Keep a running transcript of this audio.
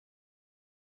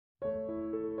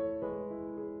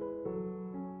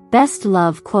Best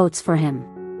love quotes for him.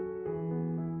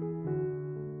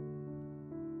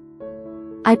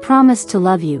 I promise to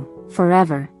love you,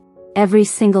 forever, every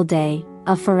single day,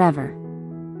 of forever.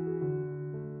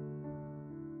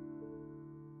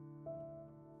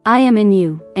 I am in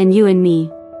you, and you in me,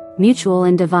 mutual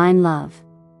and divine love.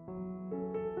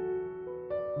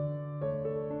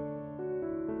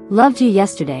 Loved you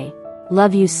yesterday,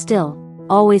 love you still,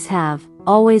 always have,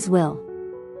 always will.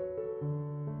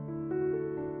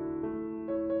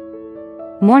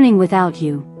 Morning without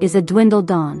you is a dwindled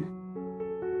dawn.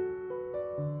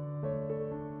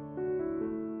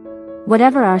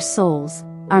 Whatever our souls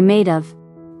are made of,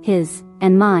 his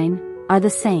and mine are the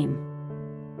same.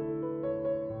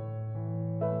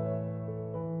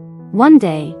 One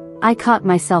day, I caught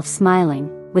myself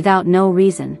smiling, without no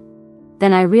reason.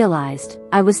 Then I realized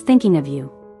I was thinking of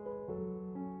you.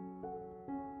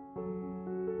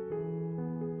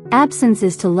 Absence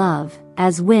is to love,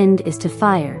 as wind is to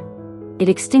fire. It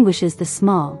extinguishes the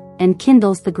small, and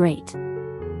kindles the great.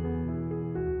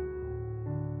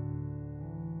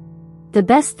 The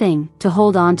best thing to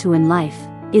hold on to in life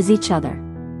is each other.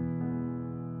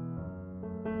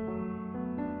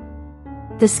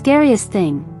 The scariest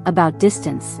thing about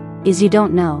distance is you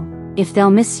don't know if they'll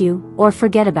miss you or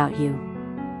forget about you.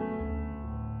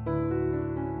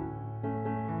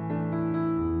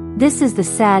 This is the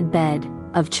sad bed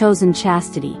of chosen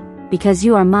chastity, because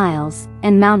you are miles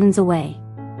and mountains away.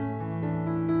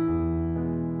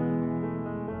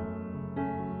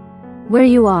 Where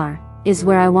you are is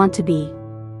where I want to be.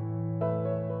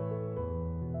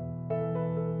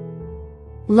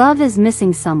 Love is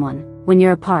missing someone when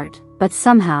you're apart, but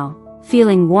somehow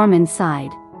feeling warm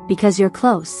inside because you're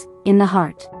close in the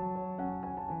heart.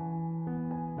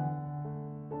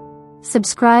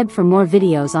 Subscribe for more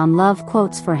videos on love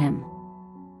quotes for him.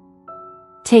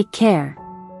 Take care.